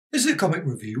This is a comic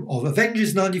review of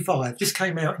Avengers 95. This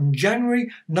came out in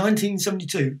January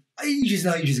 1972, ages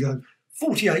and ages ago,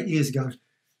 48 years ago.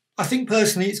 I think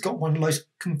personally it's got one of the most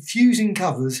confusing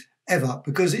covers ever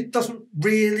because it doesn't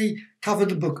really cover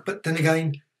the book, but then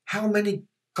again, how many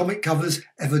comic covers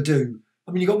ever do?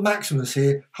 I mean, you've got Maximus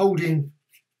here holding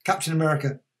Captain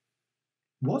America.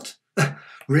 What?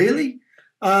 Really?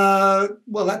 Well,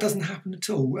 that doesn't happen at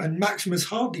all. And Maximus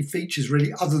hardly features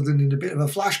really other than in a bit of a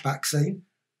flashback scene.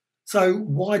 So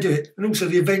why do it? And also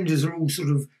the Avengers are all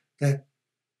they're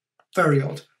very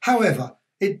odd. However,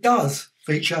 it does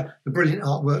feature the brilliant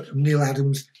artwork of Neal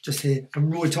Adams just here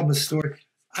and Roy Thomas' story.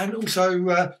 And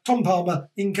also Tom Palmer,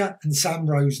 Inca and Sam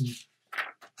Rosen.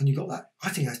 And you've got that. I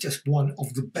think that's just one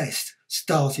of the best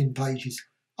starting pages.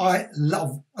 I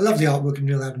love the artwork of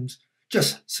Neal Adams.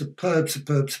 Just superb,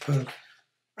 superb, superb.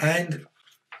 And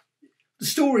the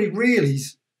story really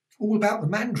is all about the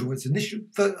Mandroids. And this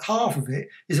half of it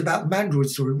is about the Mandroid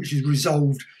story, which is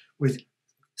resolved with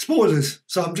spoilers.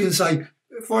 So I'm going to say,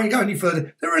 before I go any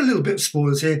further, there are a little bit of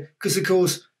spoilers here because, of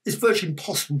course, it's virtually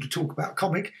impossible to talk about a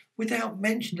comic without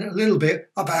mentioning a little bit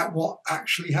about what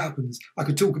actually happens. I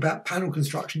could talk about panel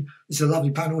construction. It's a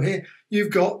lovely panel here.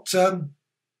 You've got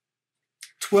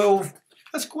 12,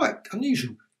 that's quite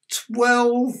unusual,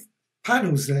 12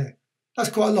 panels there. That's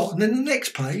quite a lot. And then the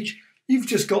next page, you've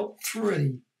just got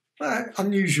 3.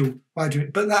 Unusual way of doing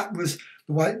it. But that was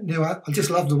the way, I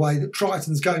just love the way that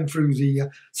Triton's going through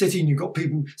the city and you've got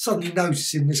people suddenly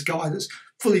noticing this guy that's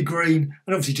fully green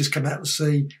and obviously just come out of the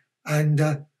sea and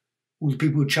all the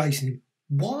people are chasing him.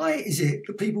 Why is it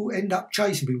that people end up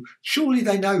chasing people? Surely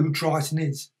they know who Triton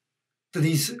is. That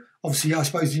he's, obviously, I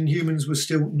suppose the Inhumans were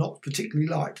still not particularly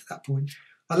liked at that point.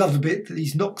 I love the bit that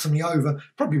he's knocked something over.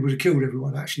 Probably would have killed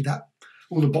everyone, actually, that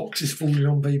all the boxes falling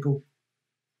on people.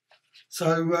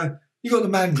 So you've got the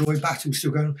Mandroid battle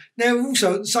still going on. Now,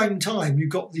 also, at the same time, you've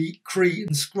got the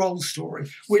Kree-Skrull story,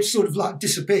 which sort of like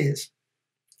disappears.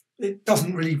 It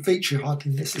doesn't really feature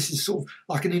hardly in this. This is sort of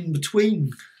like an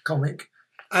in-between comic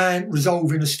and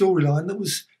resolving a storyline that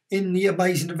was in the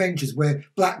Amazing Avengers, where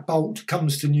Black Bolt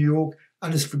comes to New York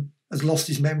and has lost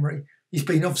his memory. He's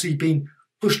obviously been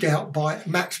pushed out by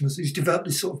Maximus, who's developed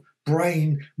this sort of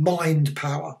brain-mind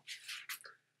power.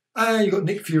 And you've got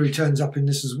Nick Fury turns up in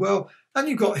this as well. And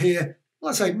you've got here,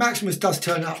 like I say, Maximus does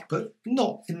turn up, but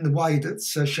not in the way that's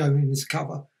shown in this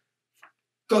cover.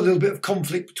 Got a little bit of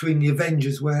conflict between the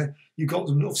Avengers where you've got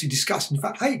them obviously discussing the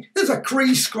fact, hey, there's a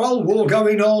Kree-Skrull war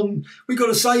going on. We've got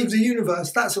to save the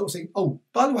universe, that sort of thing. Oh,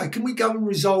 by the way, can we go and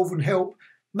resolve and help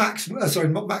Maximus, sorry,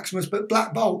 not Maximus, but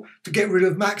Black Bolt to get rid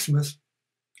of Maximus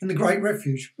in the Great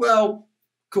Refuge? Well,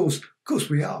 of course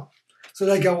we are. So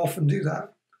they go off and do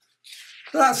that.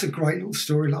 So that's a great little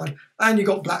storyline. And you've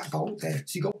got Black Bolt there.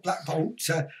 So you've got Black Bolt.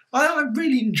 I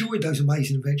really enjoyed those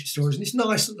Amazing Adventure stories. And it's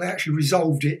nice that they actually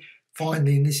resolved it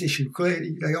finally in this issue.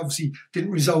 Clearly, they obviously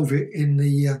didn't resolve it in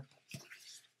the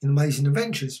Amazing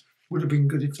Adventures. Would have been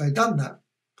good if they'd done that.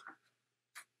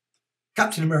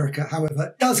 Captain America,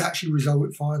 however, does actually resolve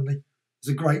it finally.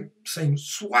 There's a great scene,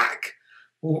 swack,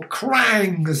 or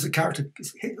crang, as the character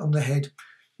gets hit on the head.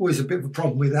 Always a bit of a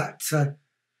problem with that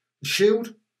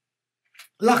shield.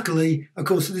 Luckily, of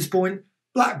course, at this point,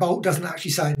 Black Bolt doesn't actually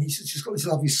say anything. He's just got this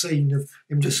lovely scene of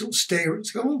him just sort of staring,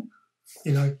 going,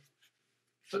 you know.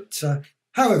 But,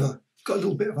 however, got a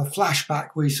little bit of a flashback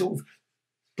where he sort of,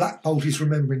 Black Bolt is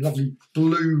remembering, lovely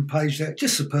blue page there,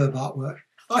 just superb artwork.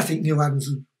 I think Neal Adams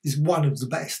is one of the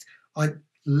best. I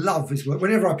love his work.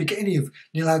 Whenever I pick any of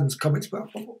Neal Adams' comics,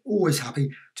 I'm always happy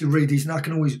to read these, and I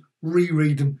can always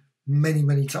reread them many,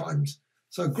 many times.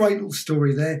 So a great little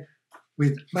story there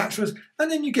with Maximus.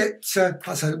 And then you get, like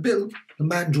I say, a bit of the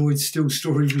Mandroid still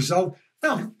story resolved.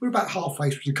 Now, we're about halfway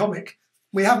through the comic.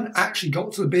 We haven't actually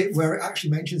got to the bit where it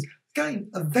actually mentions, again,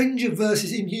 Avenger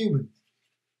versus Inhuman.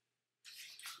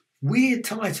 Weird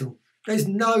title. There's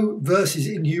no versus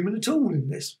Inhuman at all in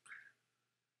this.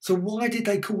 So why did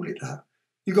they call it that?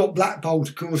 You've got Black Bolt,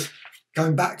 of course,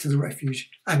 going back to the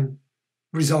refuge and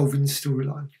resolving the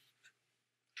storyline.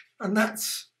 And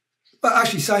that's, but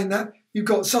actually saying that, you've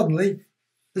got suddenly,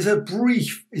 there's a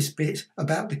briefest bit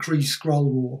about the Kree-Skrull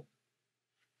war.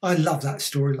 I love that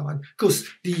storyline. Of course,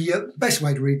 the best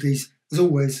way to read these, as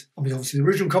always, I mean, obviously the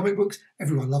original comic books,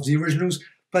 everyone loves the originals,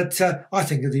 but I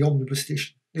think of the omnibus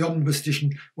edition. The omnibus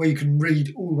edition where you can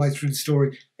read all the way through the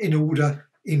story in order,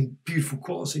 in beautiful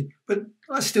quality. But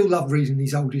I still love reading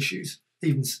these old issues,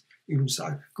 even so.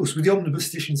 Of course, with the omnibus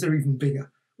editions, they're even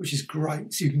bigger, which is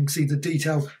great. So you can see the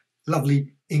detail,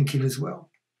 lovely inking as well.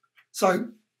 So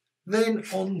then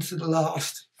on to the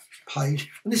last page.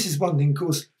 And this is one thing, of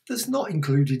course, that's not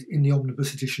included in the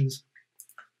omnibus editions.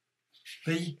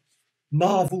 the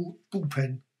Marvel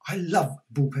bullpen. I love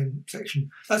the bullpen section.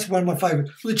 That's one of my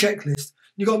favourites. The checklist.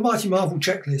 You've got Mighty Marvel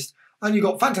checklist. And you've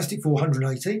got Fantastic Four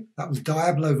 180. That was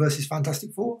Diablo versus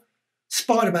Fantastic Four.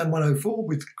 Spider-Man 104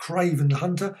 with Kraven the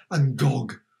Hunter and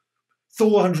Gog.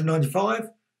 Thor 195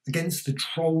 against the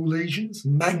Troll Legions.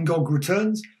 Mangog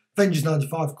returns. Avengers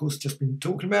 95, of course, just been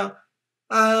talking about.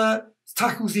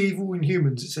 Tackles the evil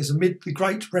Inhumans. It says amid the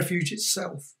great refuge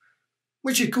itself,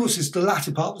 which of course is the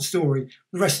latter part of the story.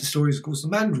 The rest of the story is, of course, the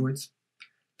Mandroids.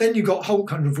 Then you've got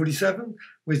Hulk 147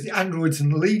 with the androids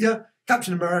and the leader.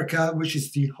 Captain America, which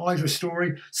is the Hydra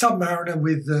story. Submariner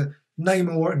with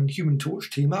Namor and Human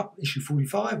Torch team up, issue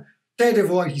 45.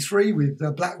 Daredevil 83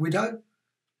 with Black Widow,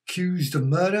 accused of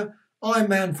murder. Iron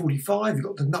Man 45, you've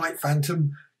got the Night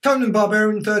Phantom. Conan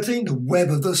Barbarian 13, the Web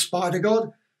of the Spider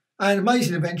God. And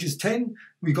Amazing Avengers 10,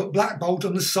 we've got Black Bolt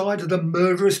on the side of the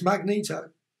murderous Magneto.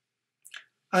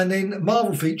 And then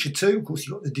Marvel Feature 2, of course,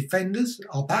 you've got the Defenders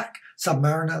are back.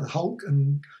 Submariner, the Hulk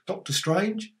and Doctor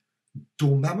Strange,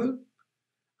 Dormammu.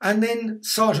 And then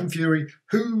Sergeant Fury,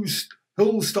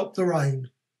 Who'll Stop the Rain?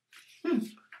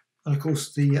 And of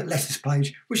course the letters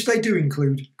page, which they do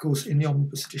include, of course, in the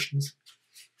omnibus editions.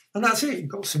 And that's it. You've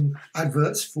got some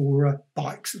adverts for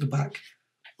bikes at the back.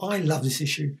 I love this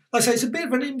issue. Like I say, it's a bit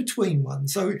of an in-between one.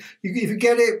 So if you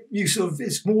get it,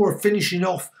 it's more finishing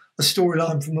off a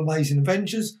storyline from Amazing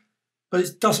Avengers, but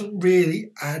it doesn't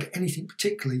really add anything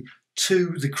particularly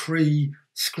to the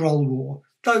Kree-Skrull War.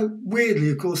 Though,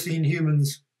 weirdly, of course, the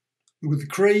Inhumans with the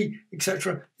Kree,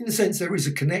 etc., in a sense there is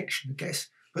a connection, I guess,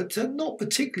 but not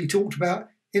particularly talked about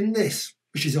in this,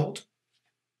 which is odd.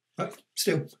 But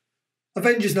still,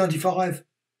 Avengers 95,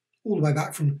 all the way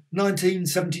back from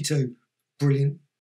 1972. Brilliant.